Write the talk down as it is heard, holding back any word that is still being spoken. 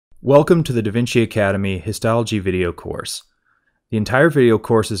Welcome to the Da Vinci Academy Histology video course. The entire video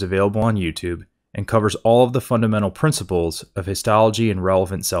course is available on YouTube and covers all of the fundamental principles of histology and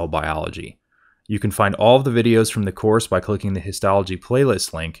relevant cell biology. You can find all of the videos from the course by clicking the Histology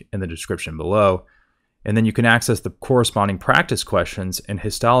playlist link in the description below, and then you can access the corresponding practice questions and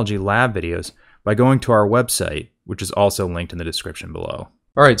histology lab videos by going to our website, which is also linked in the description below.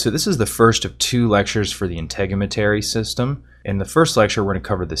 Alright, so this is the first of two lectures for the integumentary system. In the first lecture, we're going to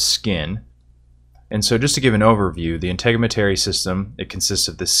cover the skin. And so just to give an overview, the integumentary system, it consists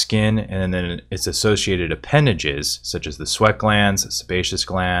of the skin and then its associated appendages, such as the sweat glands, sebaceous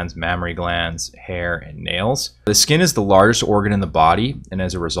glands, mammary glands, hair, and nails. The skin is the largest organ in the body, and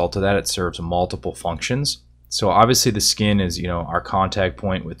as a result of that, it serves multiple functions. So obviously the skin is, our contact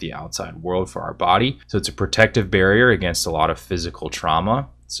point with the outside world for our body. So it's a protective barrier against a lot of physical trauma.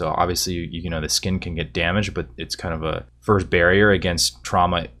 So obviously, the skin can get damaged, but it's kind of a first barrier against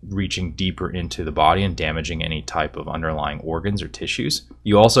trauma reaching deeper into the body and damaging any type of underlying organs or tissues.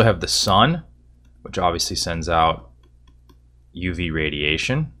 You also have the sun, which obviously sends out UV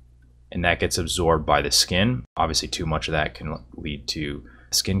radiation, and that gets absorbed by the skin. Obviously, too much of that can lead to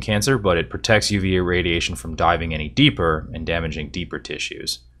skin cancer, but it protects UV radiation from diving any deeper and damaging deeper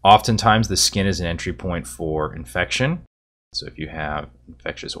tissues. Oftentimes, the skin is an entry point for infection. So if you have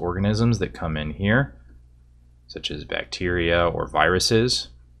infectious organisms that come in here, such as bacteria or viruses,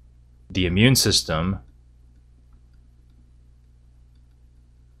 the immune system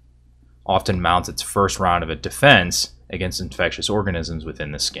often mounts its first round of a defense against infectious organisms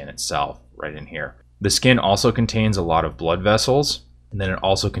within the skin itself, right in here. The skin also contains a lot of blood vessels, and then it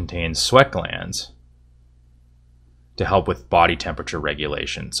also contains sweat glands to help with body temperature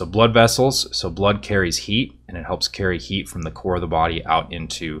regulation. So blood vessels, so blood carries heat, and it helps carry heat from the core of the body out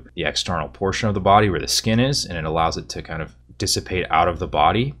into the external portion of the body where the skin is, and it allows it to kind of dissipate out of the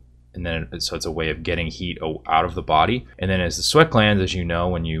body. And then so it's a way of getting heat out of the body. And then as the sweat glands, as you know,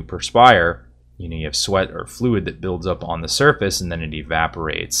 when you perspire, you have sweat or fluid that builds up on the surface, and then it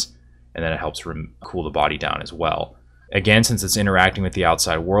evaporates, and then it helps cool the body down as well. Again, since it's interacting with the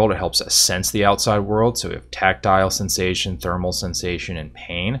outside world, it helps us sense the outside world. So we have tactile sensation, thermal sensation, and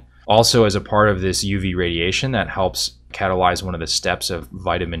pain. Also, as a part of this UV radiation, that helps catalyze one of the steps of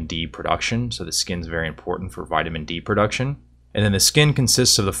vitamin D production. So the skin's very important for vitamin D production. And then the skin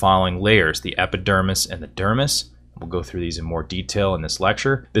consists of the following layers: the epidermis and the dermis. We'll go through these in more detail in this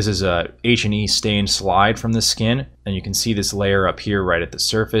lecture. This is a H&E stained slide from the skin, and you can see this layer up here right at the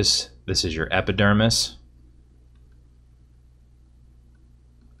surface. This is your epidermis.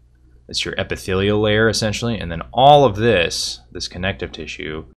 It's your epithelial layer, essentially, and then all of this connective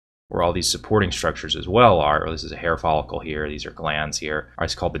tissue, where all these supporting structures as well are, or this is a hair follicle here, these are glands here,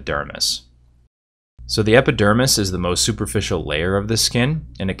 it's called the dermis. So the epidermis is the most superficial layer of the skin,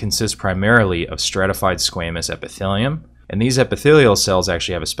 and it consists primarily of stratified squamous epithelium. And these epithelial cells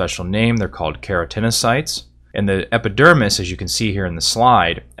actually have a special name. They're called keratinocytes. And the epidermis, as you can see here in the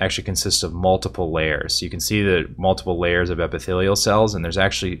slide, actually consists of multiple layers. So you can see the multiple layers of epithelial cells, and there's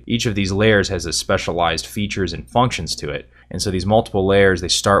actually, each of these layers has a specialized features and functions to it. And so these multiple layers, they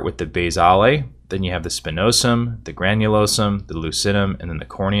start with the basale, then you have the spinosum, the granulosum, the lucidum, and then the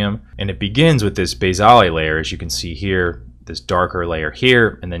corneum. And it begins with this basale layer, as you can see here, this darker layer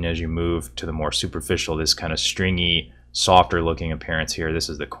here, and then as you move to the more superficial, this kind of stringy, softer looking appearance here, this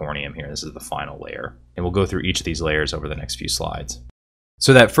is the corneum here, this is the final layer. And we'll go through each of these layers over the next few slides.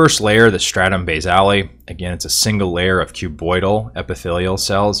 So that first layer, the stratum basale, again, it's a single layer of cuboidal epithelial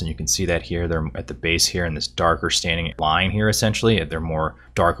cells, and you can see that here, they're at the base here in this darker staining line here, essentially. They're more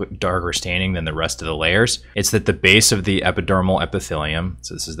darker staining than the rest of the layers. It's at the base of the epidermal epithelium,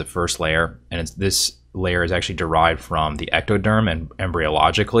 so this is the first layer, and this layer is actually derived from the ectoderm and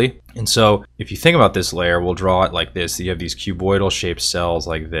embryologically. And so if you think about this layer, we'll draw it like this. You have these cuboidal shaped cells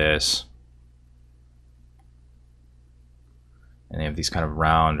like this, and they have these kind of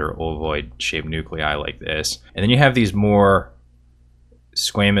round or ovoid shaped nuclei like this. And then you have these more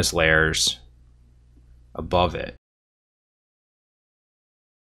squamous layers above it.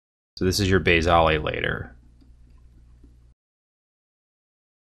 So this is your basale layer.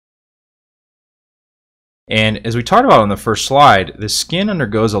 And as we talked about on the first slide, the skin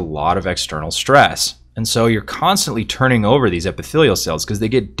undergoes a lot of external stress. And so you're constantly turning over these epithelial cells because they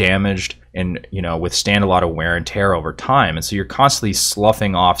get damaged and withstand a lot of wear and tear over time. And so you're constantly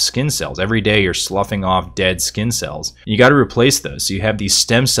sloughing off skin cells. Every day you're sloughing off dead skin cells. You got to replace those. So you have these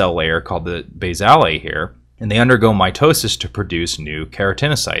stem cell layer called the basale here, and they undergo mitosis to produce new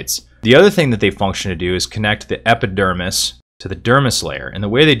keratinocytes. The other thing that they function to do is connect the epidermis to the dermis layer. And the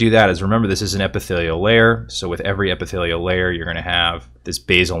way they do that is, remember, this is an epithelial layer. So with every epithelial layer, you're going to have this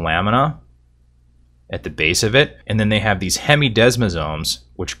basal lamina at the base of it. And then they have these hemidesmosomes,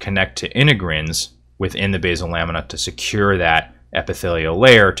 which connect to integrins within the basal lamina to secure that epithelial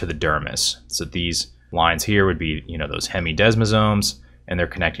layer to the dermis. So these lines here would be, those hemidesmosomes, and they're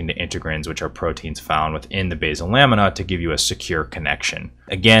connecting to integrins, which are proteins found within the basal lamina to give you a secure connection.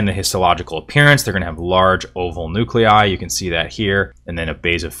 Again, the histological appearance, they're going to have large oval nuclei. You can see that here, and then a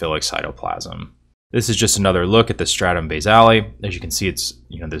basophilic cytoplasm. This is just another look at the stratum basale. As you can see, it's,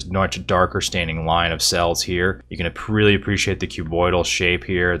 there's much darker staining line of cells here. You can really appreciate the cuboidal shape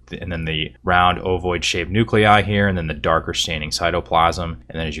here, and then the round ovoid shaped nuclei here, and then the darker staining cytoplasm.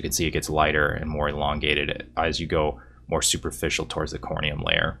 And then as you can see, it gets lighter and more elongated as you go more superficial towards the corneum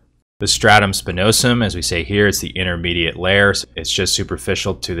layer. The stratum spinosum, as we say here, it's the intermediate layer. So it's just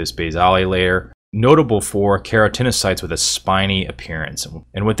superficial to this basale layer. Notable for keratinocytes with a spiny appearance.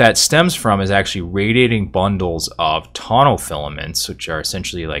 And what that stems from is actually radiating bundles of tonal filaments, which are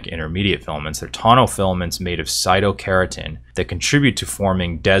essentially like intermediate filaments. They're tonal filaments made of cytokeratin that contribute to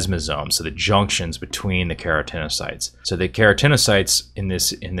forming desmosomes, so the junctions between the keratinocytes. So the keratinocytes in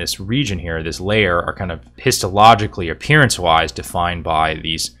this region here, this layer, are kind of histologically, appearance-wise, defined by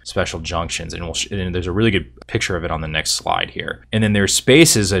these special junctions. And there's a really good picture of it on the next slide here. And then there's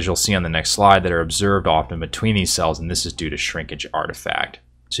spaces, as you'll see on the next slide, that are observed often between these cells, and this is due to shrinkage artifact.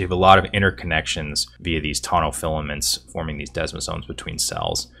 So you have a lot of interconnections via these tonal filaments forming these desmosomes between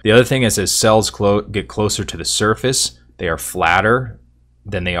cells. The other thing is, as cells get closer to the surface, they are flatter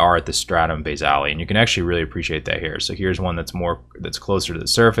than they are at the stratum basale, and you can actually really appreciate that here. So here's one that's closer to the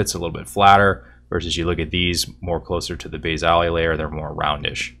surface, a little bit flatter, versus you look at these more closer to the basale layer, they're more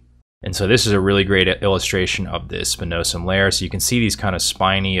roundish. And so this is a really great illustration of this spinosum layer. So you can see these kind of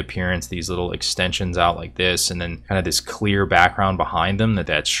spiny appearance, these little extensions out like this, and then kind of this clear background behind them,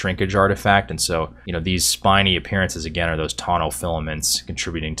 that's shrinkage artifact. And so, these spiny appearances, again, are those tonal filaments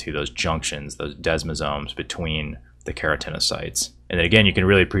contributing to those junctions, those desmosomes between the keratinocytes. And then again, you can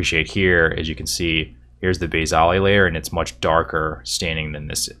really appreciate here, as you can see, here's the basale layer, and it's much darker staining than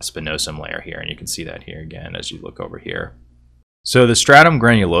this spinosum layer here. And you can see that here again as you look over here. So the stratum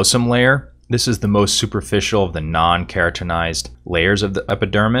granulosum layer, this is the most superficial of the non-keratinized layers of the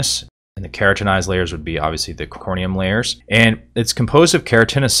epidermis. And the keratinized layers would be obviously the corneum layers. And it's composed of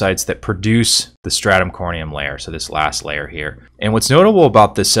keratinocytes that produce the stratum corneum layer, so this last layer here. And what's notable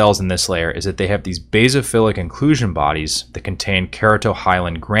about the cells in this layer is that they have these basophilic inclusion bodies that contain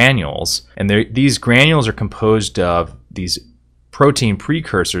keratohyalin granules. And these granules are composed of these protein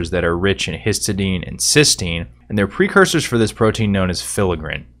precursors that are rich in histidine and cysteine. And they're precursors for this protein known as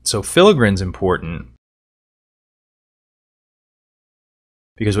filigrin. So filigrin is important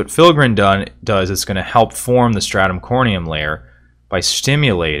because what filigrin does is going to help form the stratum corneum layer by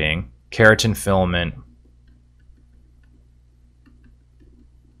stimulating keratin filament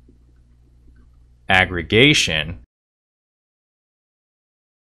aggregation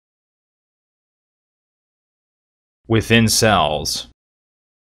within cells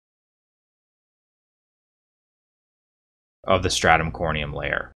of the stratum corneum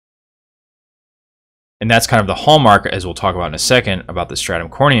layer. And that's kind of the hallmark, as we'll talk about in a second, about the stratum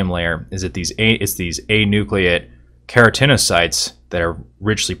corneum layer, is that it's these anucleate keratinocytes that are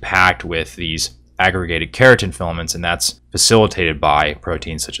richly packed with these aggregated keratin filaments, and that's facilitated by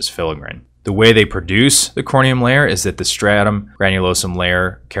proteins such as filigrin. The way they produce the corneum layer is that the stratum granulosum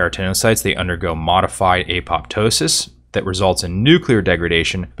layer keratinocytes, they undergo modified apoptosis that results in nuclear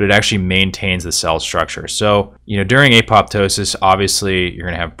degradation, but it actually maintains the cell structure. So, during apoptosis, obviously, you're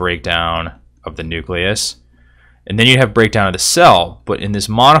going to have breakdown of the nucleus, and then you have breakdown of the cell, but in this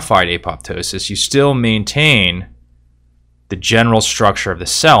modified apoptosis, you still maintain the general structure of the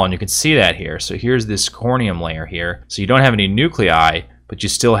cell, and you can see that here. So here's this corneum layer here. So you don't have any nuclei, but you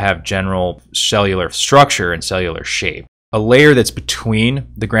still have general cellular structure and cellular shape. A layer that's between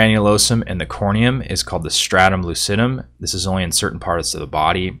the granulosum and the corneum is called the stratum lucidum. This is only in certain parts of the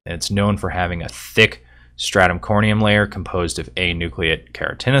body, and it's known for having a thick stratum corneum layer composed of anucleate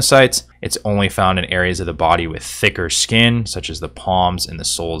keratinocytes. It's only found in areas of the body with thicker skin, such as the palms and the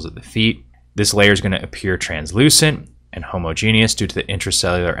soles of the feet. This layer is going to appear translucent and homogeneous due to the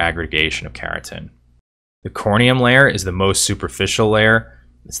intracellular aggregation of keratin. The corneum layer is the most superficial layer.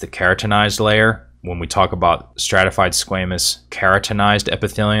 It's the keratinized layer. When we talk about stratified squamous keratinized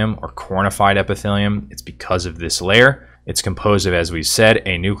epithelium or cornified epithelium, it's because of this layer. It's composed of, as we said,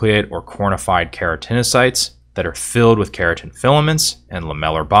 anucleate or cornified keratinocytes that are filled with keratin filaments and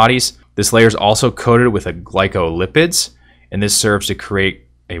lamellar bodies. This layer is also coated with glycolipids, and this serves to create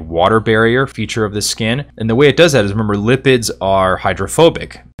a water barrier feature of the skin. And the way it does that is, remember, lipids are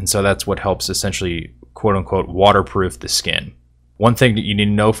hydrophobic. And so that's what helps essentially, quote unquote, waterproof the skin. One thing that you need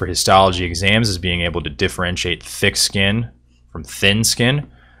to know for histology exams is being able to differentiate thick skin from thin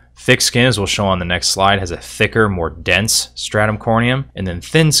skin. Thick skin, as we'll show on the next slide, has a thicker, more dense stratum corneum, and then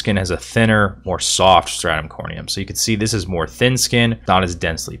thin skin has a thinner, more soft stratum corneum. So you can see this is more thin skin, not as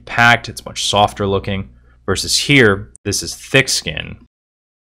densely packed, it's much softer looking, versus here, this is thick skin.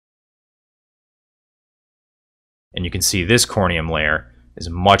 And you can see this corneum layer is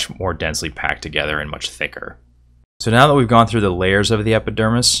much more densely packed together and much thicker. So now that we've gone through the layers of the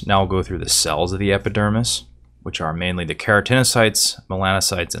epidermis, now we'll go through the cells of the epidermis, which are mainly the keratinocytes,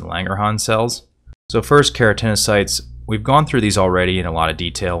 melanocytes, and Langerhans cells. So first, keratinocytes. We've gone through these already in a lot of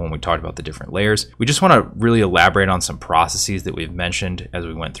detail when we talked about the different layers. We just want to really elaborate on some processes that we've mentioned as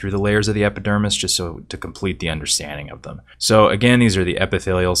we went through the layers of the epidermis, just so to complete the understanding of them. So again, these are the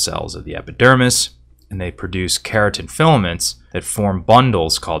epithelial cells of the epidermis, and they produce keratin filaments that form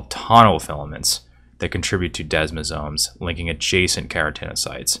bundles called tonnofilaments that contribute to desmosomes, linking adjacent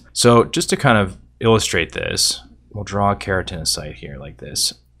keratinocytes. So just to kind of illustrate this, we'll draw a keratinocyte here like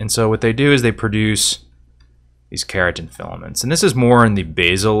this. And so what they do is they produce these keratin filaments. And this is more in the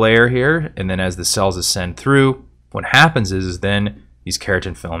basal layer here. And then as the cells ascend through, what happens is then these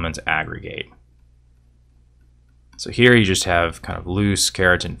keratin filaments aggregate. So here you just have kind of loose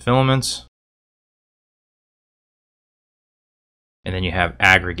keratin filaments. And then you have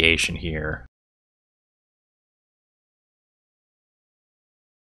aggregation here.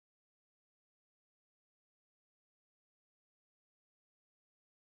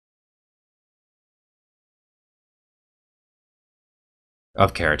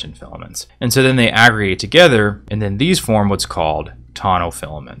 Of keratin filaments. And so then they aggregate together, and then these form what's called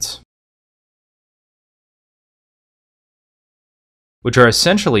tonnofilaments, which are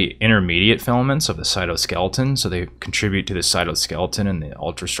essentially intermediate filaments of the cytoskeleton. So they contribute to the cytoskeleton and the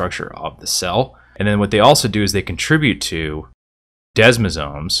ultrastructure of the cell. And then what they also do is they contribute to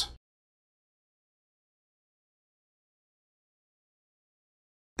desmosomes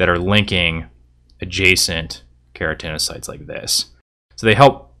that are linking adjacent keratinocytes like this. So they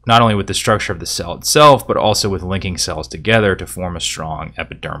help not only with the structure of the cell itself, but also with linking cells together to form a strong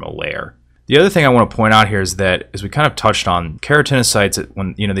epidermal layer. The other thing I want to point out here is that, as we kind of touched on, keratinocytes,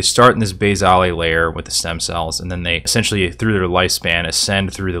 when they start in this basale layer with the stem cells, and then they essentially, through their lifespan,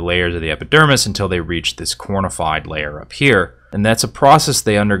 ascend through the layers of the epidermis until they reach this cornified layer up here. And that's a process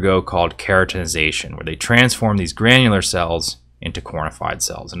they undergo called keratinization, where they transform these granular cells into cornified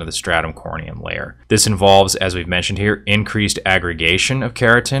cells, into the stratum corneum layer. This involves, as we've mentioned here, increased aggregation of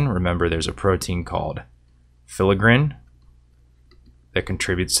keratin. Remember, there's a protein called filaggrin that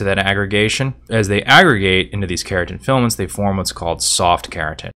contributes to that aggregation. As they aggregate into these keratin filaments, they form what's called soft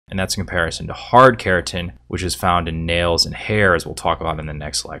keratin. And that's in comparison to hard keratin, which is found in nails and hair, as we'll talk about in the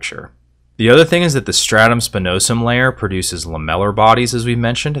next lecture. The other thing is that the stratum spinosum layer produces lamellar bodies, as we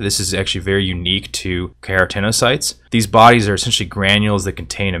mentioned. This is actually very unique to keratinocytes. These bodies are essentially granules that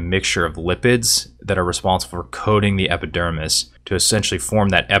contain a mixture of lipids that are responsible for coating the epidermis to essentially form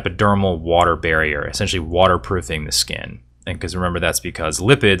that epidermal water barrier, essentially waterproofing the skin. And because remember, that's because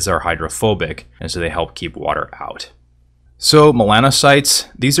lipids are hydrophobic, and so they help keep water out. So melanocytes,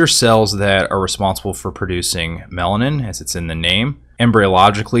 these are cells that are responsible for producing melanin, as it's in the name.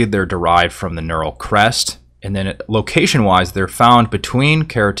 Embryologically, they're derived from the neural crest, and then location-wise, they're found between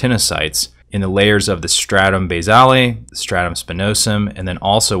keratinocytes in the layers of the stratum basale, the stratum spinosum, and then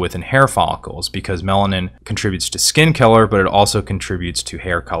also within hair follicles, because melanin contributes to skin color, but it also contributes to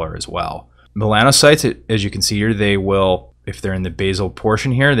hair color as well. Melanocytes, as you can see here, they will, if they're in the basal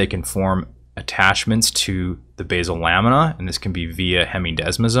portion here, they can form attachments to the basal lamina, and this can be via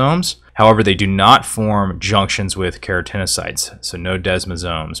hemidesmosomes. However, they do not form junctions with keratinocytes, so no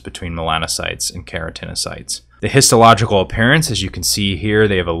desmosomes between melanocytes and keratinocytes. The histological appearance, as you can see here,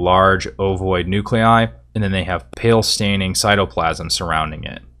 they have a large ovoid nuclei, and then they have pale staining cytoplasm surrounding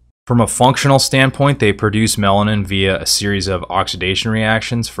it. From a functional standpoint, they produce melanin via a series of oxidation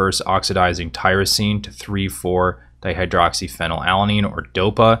reactions, first oxidizing tyrosine to 3,4-dihydroxyphenylalanine, or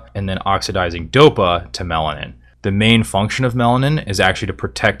DOPA, and then oxidizing DOPA to melanin. The main function of melanin is actually to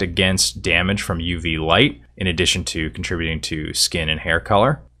protect against damage from UV light, in addition to contributing to skin and hair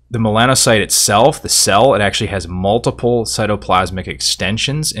color. The melanocyte itself, the cell, it actually has multiple cytoplasmic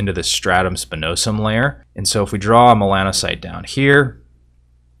extensions into the stratum spinosum layer. And so if we draw a melanocyte down here,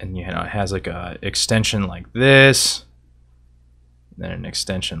 and it has like a extension like this, then an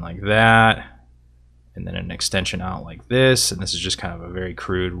extension like that, and then an extension out like this, and this is just kind of a very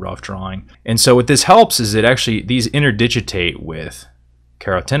crude, rough drawing. And so what this helps is it actually, these interdigitate with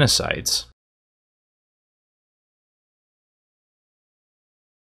keratinocytes.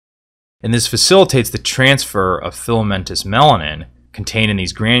 And this facilitates the transfer of filamentous melanin contained in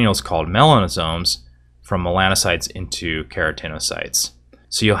these granules called melanosomes from melanocytes into keratinocytes.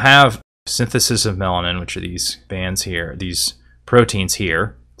 So you'll have synthesis of melanin, which are these bands here, these proteins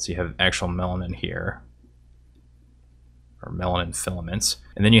here. So you have actual melanin here, or melanin filaments.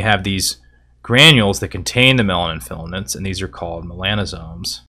 And then you have these granules that contain the melanin filaments, and these are called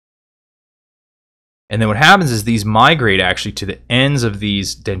melanosomes. And then what happens is these migrate actually to the ends of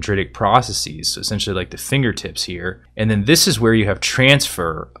these dendritic processes, so essentially like the fingertips here. And then this is where you have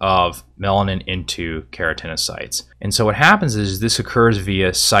transfer of melanin into keratinocytes. And so what happens is this occurs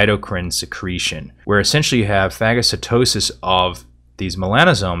via cytokine secretion, where essentially you have phagocytosis of these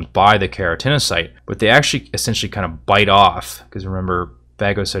melanosomes by the keratinocyte, but they actually essentially kind of bite off, because remember,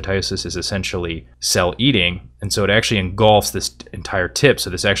 phagocytosis is essentially cell eating, and so it actually engulfs this entire tip.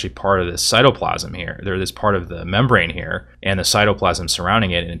 So this is actually part of the cytoplasm here. They're this part of the membrane here and the cytoplasm surrounding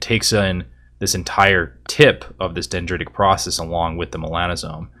it, and it takes in this entire tip of this dendritic process along with the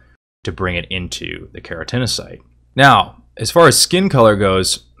melanosome to bring it into the keratinocyte. Now, as far as skin color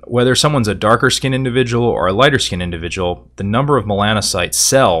goes, whether someone's a darker skin individual or a lighter skin individual, the number of melanocyte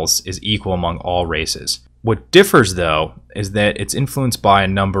cells is equal among all races. What differs, though, is that it's influenced by a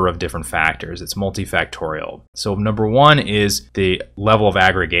number of different factors. It's multifactorial. So number one is the level of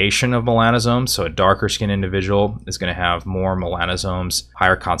aggregation of melanosomes. So a darker skin individual is going to have more melanosomes,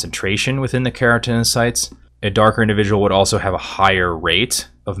 higher concentration within the keratinocytes. A darker individual would also have a higher rate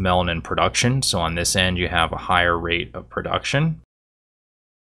of melanin production. So on this end, you have a higher rate of production.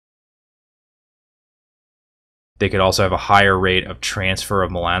 They could also have a higher rate of transfer of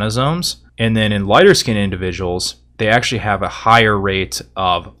melanosomes. And then in lighter skin individuals, they actually have a higher rate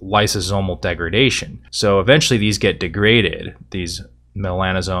of lysosomal degradation. So eventually these get degraded, these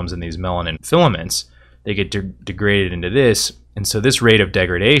melanosomes and these melanin filaments, they get degraded into this. And so this rate of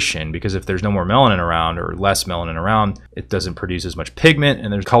degradation, because if there's no more melanin around or less melanin around, it doesn't produce as much pigment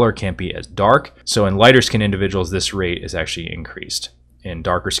and the color can't be as dark. So in lighter skin individuals, this rate is actually increased. In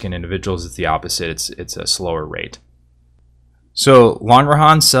darker skin individuals, it's the opposite. It's a slower rate. So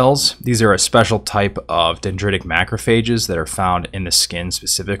Langerhans cells, these are a special type of dendritic macrophages that are found in the skin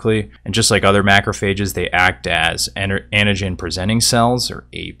specifically. And just like other macrophages, they act as antigen presenting cells, or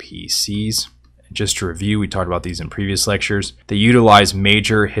APCs. Just to review, we talked about these in previous lectures. They utilize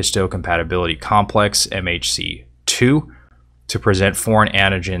major histocompatibility complex, MHC2, to present foreign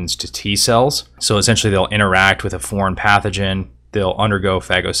antigens to T cells. So essentially they'll interact with a foreign pathogen. They'll undergo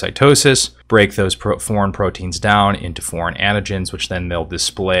phagocytosis, break those foreign proteins down into foreign antigens, which then they'll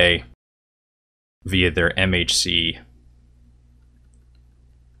display via their MHC2.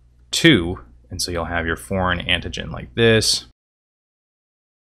 And so you'll have your foreign antigen like this,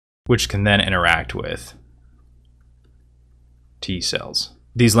 which can then interact with T cells.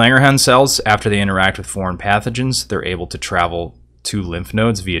 These Langerhans cells, after they interact with foreign pathogens, they're able to travel to lymph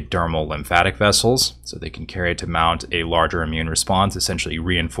nodes via dermal lymphatic vessels, so they can carry it to mount a larger immune response, essentially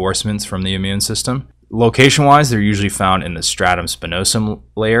reinforcements from the immune system. Location-wise, they're usually found in the stratum spinosum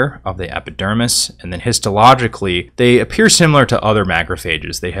layer of the epidermis, and then histologically, they appear similar to other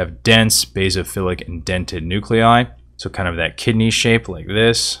macrophages. They have dense basophilic indented nuclei, so kind of that kidney shape like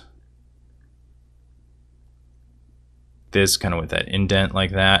this. This kind of with that indent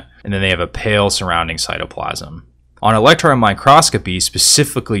like that, and then they have a pale surrounding cytoplasm. On electron microscopy,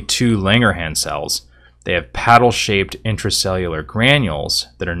 specifically to Langerhans cells, they have paddle-shaped intracellular granules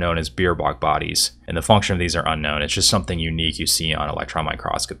that are known as Bierbach bodies, and the function of these are unknown. It's just something unique you see on electron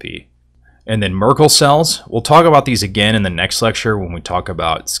microscopy. And then Merkel cells, we'll talk about these again in the next lecture when we talk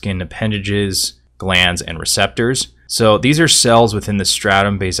about skin appendages, glands, and receptors. So these are cells within the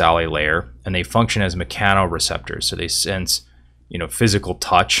stratum basale layer, and they function as mechanoreceptors, so they sense physical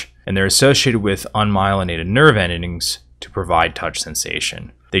touch, and they're associated with unmyelinated nerve endings to provide touch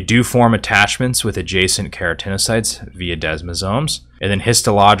sensation. They do form attachments with adjacent keratinocytes via desmosomes, and then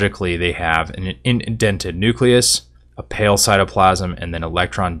histologically they have an indented nucleus, a pale cytoplasm, and then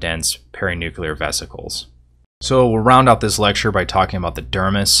electron-dense perinuclear vesicles. So we'll round out this lecture by talking about the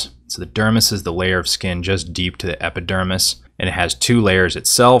dermis. So the dermis is the layer of skin just deep to the epidermis, and it has two layers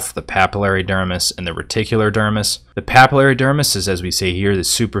itself, the papillary dermis and the reticular dermis. The papillary dermis is, as we say here, the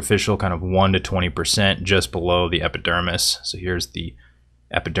superficial kind of 1 to 20% just below the epidermis. So here's the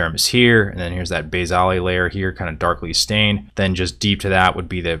epidermis here, and then here's that basale layer here, kind of darkly stained. Then just deep to that would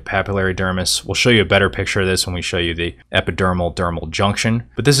be the papillary dermis. We'll show you a better picture of this when we show you the epidermal dermal junction.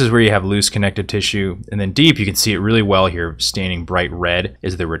 But this is where you have loose connective tissue. And then deep, you can see it really well here, staining bright red,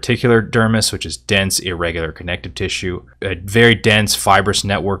 is the reticular dermis, which is dense, irregular connective tissue. A very dense fibrous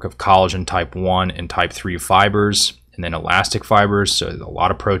network of collagen type 1 and type 3 fibers. And then elastic fibers, so a lot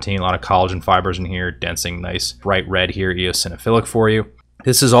of protein, a lot of collagen fibers in here, densing nice bright red here, eosinophilic for you.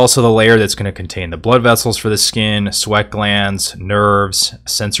 This is also the layer that's going to contain the blood vessels for the skin, sweat glands, nerves,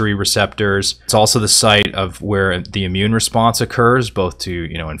 sensory receptors. It's also the site of where the immune response occurs, both to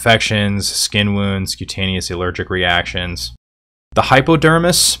infections, skin wounds, cutaneous allergic reactions. The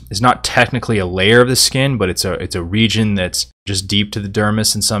hypodermis is not technically a layer of the skin, but it's a region that's just deep to the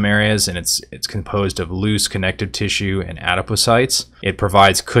dermis in some areas, and it's composed of loose connective tissue and adipocytes. It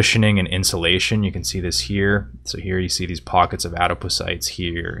provides cushioning and insulation. You can see this here. So here you see these pockets of adipocytes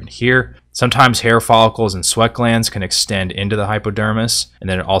here and here. Sometimes hair follicles and sweat glands can extend into the hypodermis, and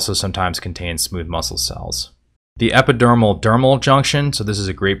then it also sometimes contains smooth muscle cells. The epidermal dermal junction, so this is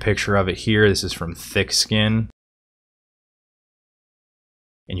a great picture of it here. This is from thick skin.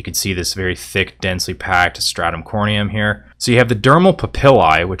 And you can see this very thick, densely packed stratum corneum here. So you have the dermal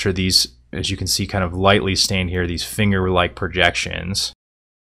papillae, which are these, as you can see, kind of lightly stained here, these finger-like projections.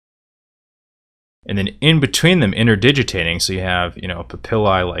 And then in between them, interdigitating, so you have,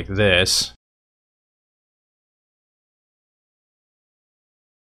 papillae like this.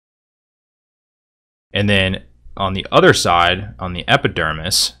 And then on the other side, on the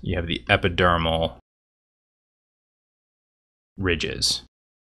epidermis, you have the epidermal ridges.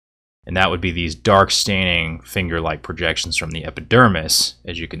 And that would be these dark staining finger-like projections from the epidermis,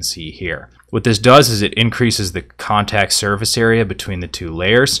 as you can see here. What this does is it increases the contact surface area between the two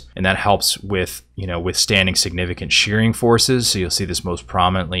layers, and that helps with, withstanding significant shearing forces. So you'll see this most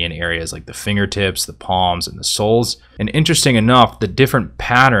prominently in areas like the fingertips, the palms, and the soles. And interesting enough, the different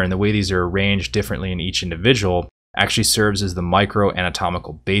pattern, the way these are arranged differently in each individual, actually serves as the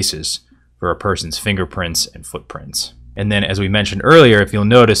microanatomical basis for a person's fingerprints and footprints. And then, as we mentioned earlier, if you'll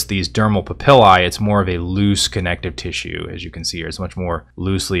notice these dermal papillae, it's more of a loose connective tissue. As you can see here, it's much more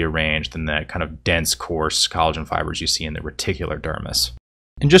loosely arranged than that kind of dense, coarse collagen fibers you see in the reticular dermis.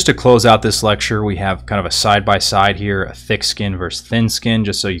 And just to close out this lecture, we have kind of a side-by-side here, a thick skin versus thin skin,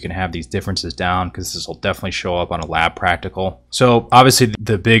 just so you can have these differences down, because this will definitely show up on a lab practical. So obviously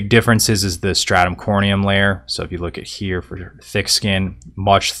the big differences is the stratum corneum layer. So if you look at here for thick skin,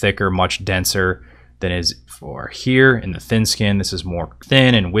 much thicker, much denser than is for here. In the thin skin, this is more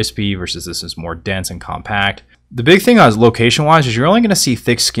thin and wispy versus this is more dense and compact. The big thing is location-wise is you're only going to see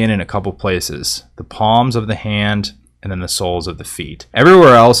thick skin in a couple places. The palms of the hand and then the soles of the feet.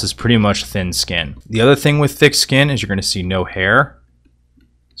 Everywhere else is pretty much thin skin. The other thing with thick skin is you're going to see no hair.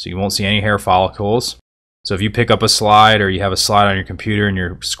 So you won't see any hair follicles. So if you pick up a slide or you have a slide on your computer and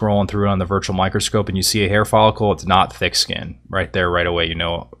you're scrolling through it on the virtual microscope and you see a hair follicle, it's not thick skin. Right there, right away, you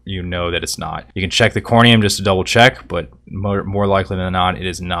know that it's not. You can check the corneum just to double check, but more likely than not, it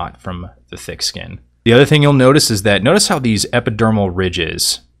is not from the thick skin. The other thing you'll notice is that, notice how these epidermal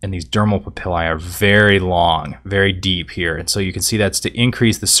ridges and these dermal papillae are very long, very deep here. And so you can see that's to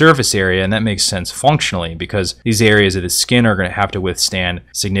increase the surface area, and that makes sense functionally because these areas of the skin are going to have to withstand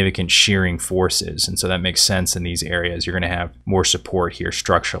significant shearing forces. And so that makes sense in these areas. You're going to have more support here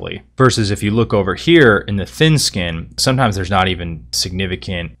structurally. Versus if you look over here in the thin skin, sometimes there's not even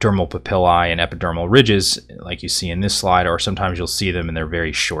significant dermal papillae and epidermal ridges like you see in this slide, or sometimes you'll see them and they're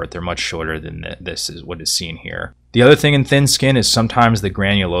very short. They're much shorter than this is what is seen here. The other thing in thin skin is sometimes the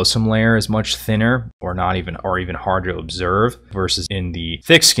granulosum layer is much thinner or even hard to observe, versus in the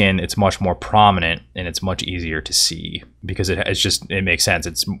thick skin it's much more prominent and it's much easier to see because it makes sense.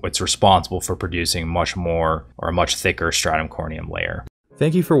 It's responsible for producing much more or a much thicker stratum corneum layer.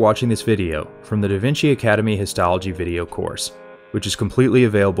 Thank you for watching this video from the Da Vinci Academy Histology video course, which is completely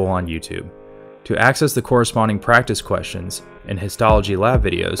available on YouTube. To access the corresponding practice questions and histology lab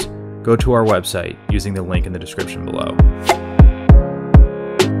videos, go to our website using the link in the description below.